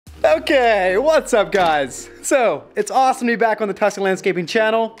Okay, what's up guys? So, it's awesome to be back on the Tussey Landscaping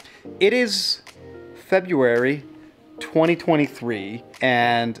channel. It is February 2023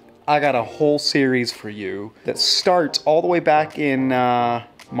 and I got a whole series for you that starts all the way back in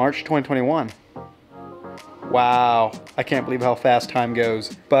March 2021. Wow, I can't believe how fast time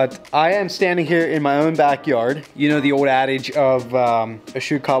goes. But I am standing here in my own backyard. You know the old adage of a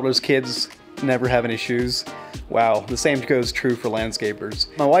shoe cobbler's kids never have any shoes. Wow, the same goes true for landscapers.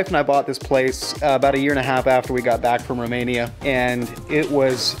 My wife and I bought this place about 1.5 years after we got back from Romania, and it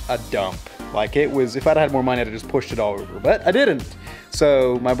was a dump. Like it was, if I'd had more money, I'd have just pushed it all over, but I didn't.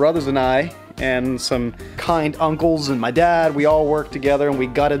 So my brothers and I, and some kind uncles and my dad, we all worked together and we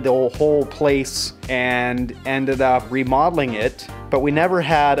gutted the whole place and ended up remodeling it. But we never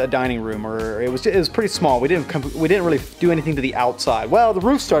had a dining room, or it was pretty small. We didn't really do anything to the outside. Well, the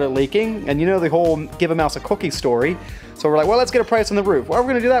roof started leaking, and you know the whole give a mouse a cookie story. So we're like, well, let's get a price on the roof. Well, we're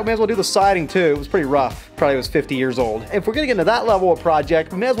gonna do that, we may as well do the siding too. It was pretty rough. Probably was 50 years old. If we're gonna get into that level of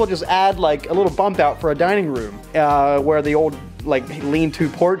project, we may as well just add like a little bump out for a dining room where the old like lean-to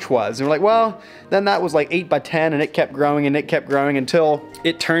porch was. And we're like, well, then that was like 8 by 10 and it kept growing and it kept growing until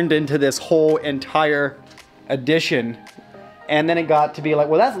it turned into this whole entire addition. And then it got to be like,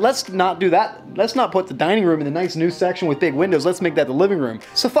 well, let's not do that. Let's not put the dining room in the nice new section with big windows. Let's make that the living room.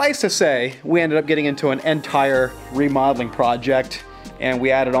 Suffice to say, we ended up getting into an entire remodeling project, and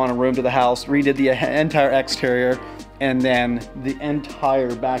we added on a room to the house, redid the entire exterior, and then the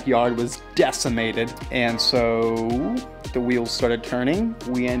entire backyard was decimated. And so the wheels started turning.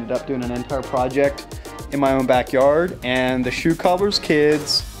 We ended up doing an entire project in my own backyard, and the shoe cobbler's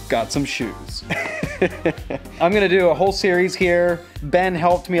kids got some shoes. I'm gonna do a whole series here. Ben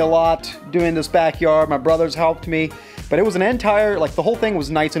helped me a lot doing this backyard. My brothers helped me, but it was an entire, like the whole thing was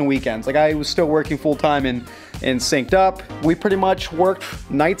nights and weekends. Like I was still working full time and synced up. We pretty much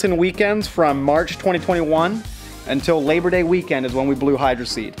worked nights and weekends from March 2021 until Labor Day weekend is when we blew hydro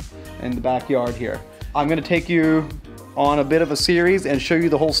seed in the backyard here. I'm gonna take you on a bit of a series and show you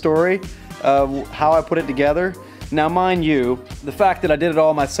the whole story of how I put it together. Now mind you, the fact that I did it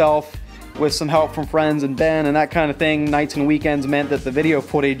all myself with some help from friends and Ben and that kind of thing, nights and weekends, meant that the video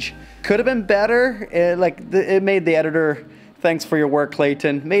footage could have been better. It made the editor, thanks for your work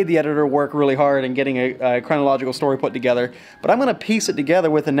Clayton, made the editor work really hard in getting a chronological story put together. But I'm gonna piece it together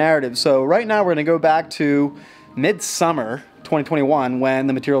with a narrative. So right now we're gonna go back to midsummer 2021 when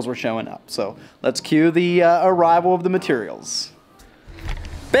the materials were showing up. So let's cue the arrival of the materials.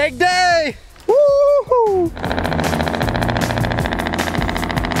 Big day! Woo-hoo!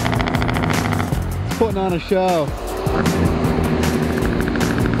 Putting on a show.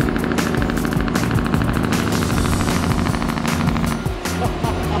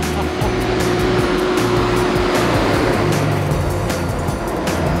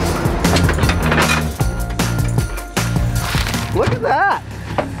 Look at that.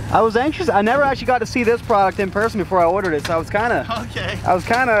 I was anxious. I never actually got to see this product in person before I ordered it, so I was kind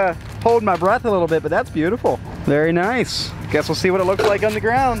of holding my breath a little bit, but that's beautiful. Very nice. Guess we'll see what it looks like on the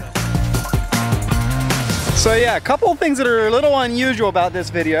ground. So yeah, a couple of things that are a little unusual about this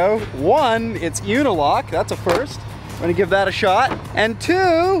video. One, it's unilock, that's a first. I'm gonna give that a shot. And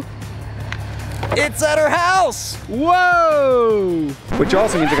two, it's at her house. Whoa! Which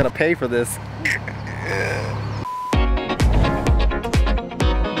also means I gotta pay for this.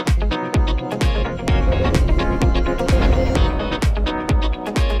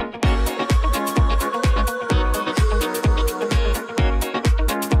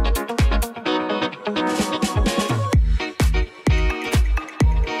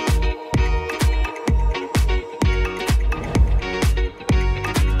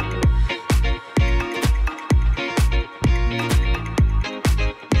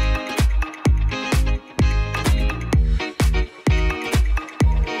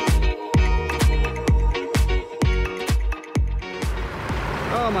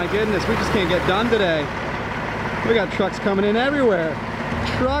 Oh my goodness, we just can't get done today. We got trucks coming in everywhere.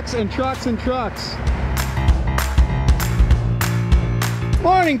 Trucks and trucks and trucks.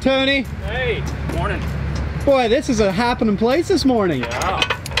 Morning, Tony. Hey, morning. Boy, this is a happening place this morning. Yeah.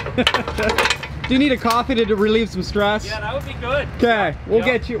 Do you need a coffee to relieve some stress? Yeah, that would be good. Okay,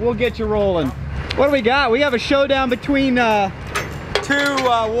 we'll get you rolling. What do we got? We have a showdown between two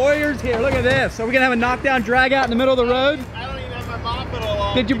warriors here. Look at this. Are we gonna have a knockdown drag out in the middle of the road? I don't even have my mop at all.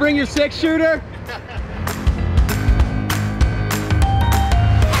 Did you bring your 6-shooter?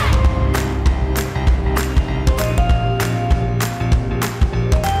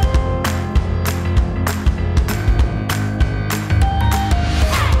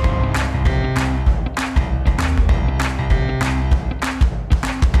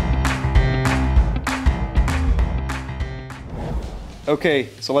 Okay,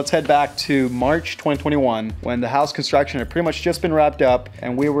 so let's head back to March 2021 when the house construction had pretty much just been wrapped up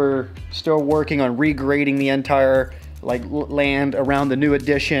and we were still working on regrading the entire land around the new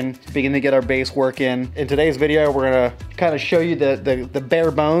addition, beginning to get our base work in. In today's video, we're gonna kind of show you the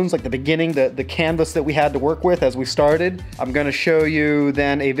bare bones, like the beginning, the canvas that we had to work with as we started. I'm gonna show you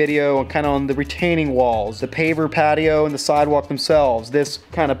then a video kind of on the retaining walls, the paver patio and the sidewalk themselves, this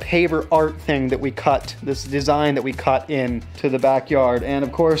kind of paver art thing that we cut, this design that we cut in to the backyard. And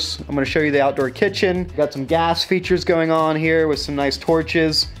of course, I'm gonna show you the outdoor kitchen. We've got some gas features going on here with some nice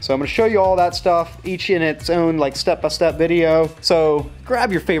torches. So I'm gonna show you all that stuff, each in its own like step-by-step video. So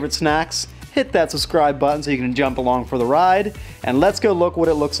grab your favorite snacks, hit that subscribe button so you can jump along for the ride, and let's go look what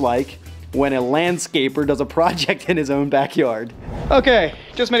it looks like when a landscaper does a project in his own backyard. Okay,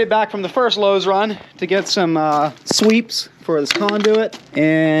 just made it back from the first Lowe's run to get some sweeps for this conduit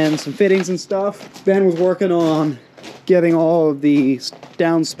and some fittings and stuff. Ben was working on getting all of the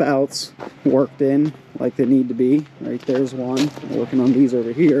downspouts worked in like they need to be. Right there's one. I'm working on these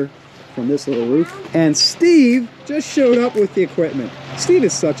over here from this little roof. And Steve just showed up with the equipment. Steve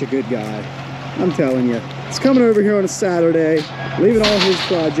is such a good guy. I'm telling you. He's coming over here on a Saturday, leaving all his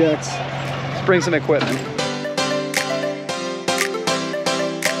projects. Let's bring some equipment.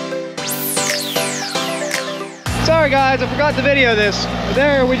 Sorry guys, I forgot to video this.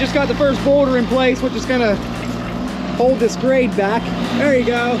 There, we just got the first boulder in place, which is gonna hold this grade back. There you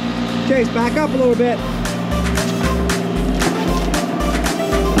go. Chase, back up a little bit.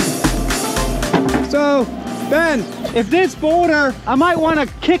 So, Ben, if this boulder, I might want to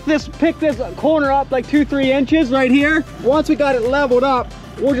pick this corner up like 2-3 inches right here. Once we got it leveled up,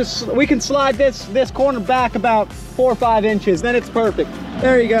 we can slide this corner back about 4 or 5 inches. Then it's perfect.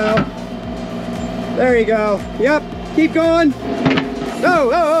 There you go. There you go. Yep. Keep going.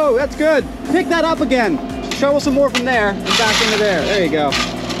 Oh, that's good. Pick that up again. Show us some more from there and back into there. There you go.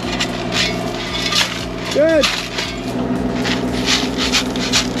 Good.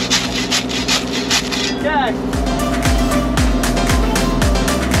 Okay.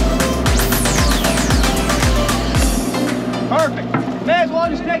 Perfect. May as well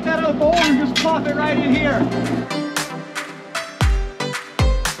just take that other boulder and just plop it right in here.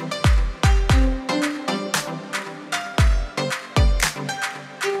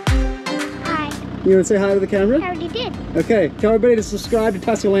 Hi. You want to say hi to the camera? I already did. Okay. Tell everybody to subscribe to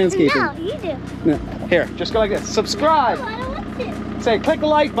Tussey Landscaping. No, you do. No. Here, just go like this. Subscribe. No, I don't want to. Say, click the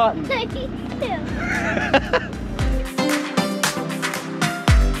like button. No, you do.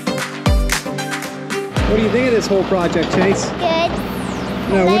 What do you think of this whole project, Chase? Good.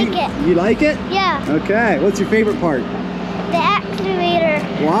 No, I like it. You like it? Yeah. Okay. What's your favorite part? The excavator.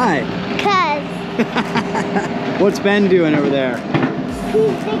 Why? Cause What's Ben doing over there?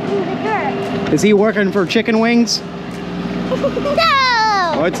 he's digging the dirt. Is he working for chicken wings? No!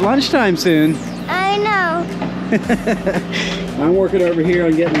 Oh, it's lunchtime soon. I know. I'm working over here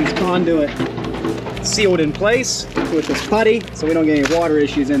on getting these conduit sealed in place with this putty so we don't get any water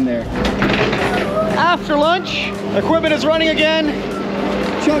issues in there. After lunch, equipment is running again.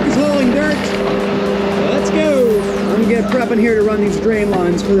 Chuck is hauling dirt. Let's go. I'm gonna get prepping here to run these drain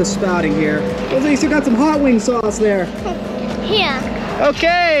lines for the spouting here. Looks like you still got some hot wing sauce there. Yeah.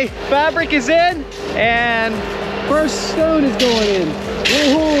 Okay, fabric is in and first stone is going in.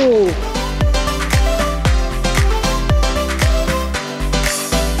 Woohoo!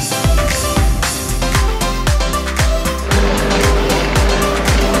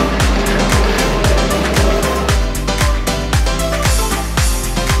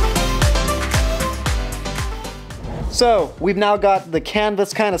 So we've now got the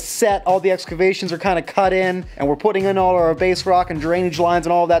canvas kind of set, all the excavations are kind of cut in, and we're putting in all our base rock and drainage lines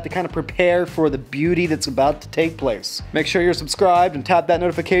and all of that to kind of prepare for the beauty that's about to take place. Make sure you're subscribed and tap that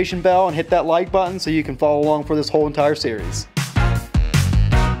notification bell and hit that like button so you can follow along for this whole entire series.